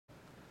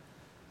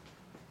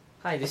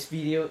Hi, this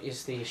video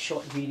is the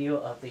short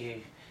video of the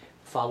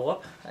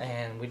follow-up,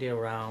 and we did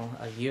around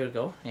a year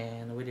ago,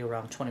 and we did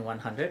around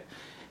 2100,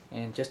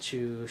 and just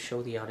to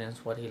show the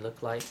audience what he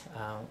looked like.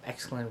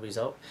 Excellent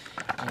result.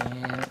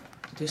 And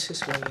this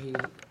is where he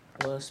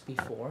was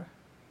before.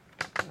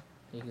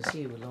 You can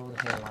see with lower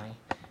hairline,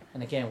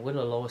 and again with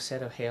a lower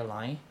set of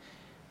hairline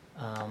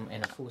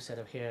and a full set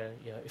of hair,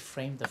 it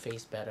framed the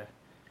face better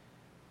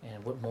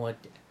and with more.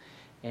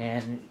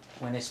 And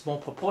when it's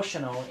more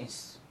proportional,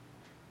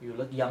 you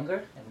look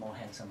younger and more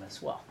handsome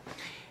as well.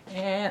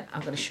 And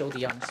I'm going to show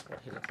the audience what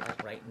he looks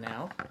like right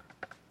now.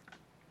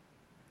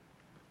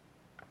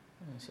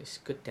 There's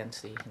good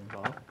density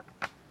involved.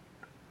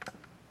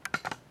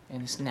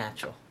 And it's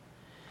natural.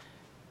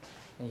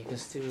 And you can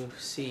still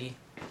see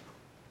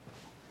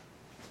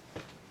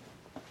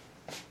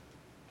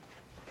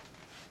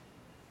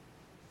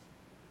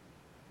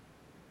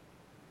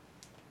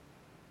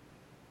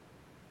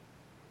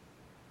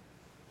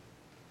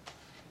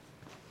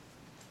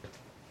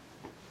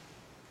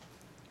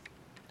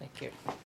Thank you.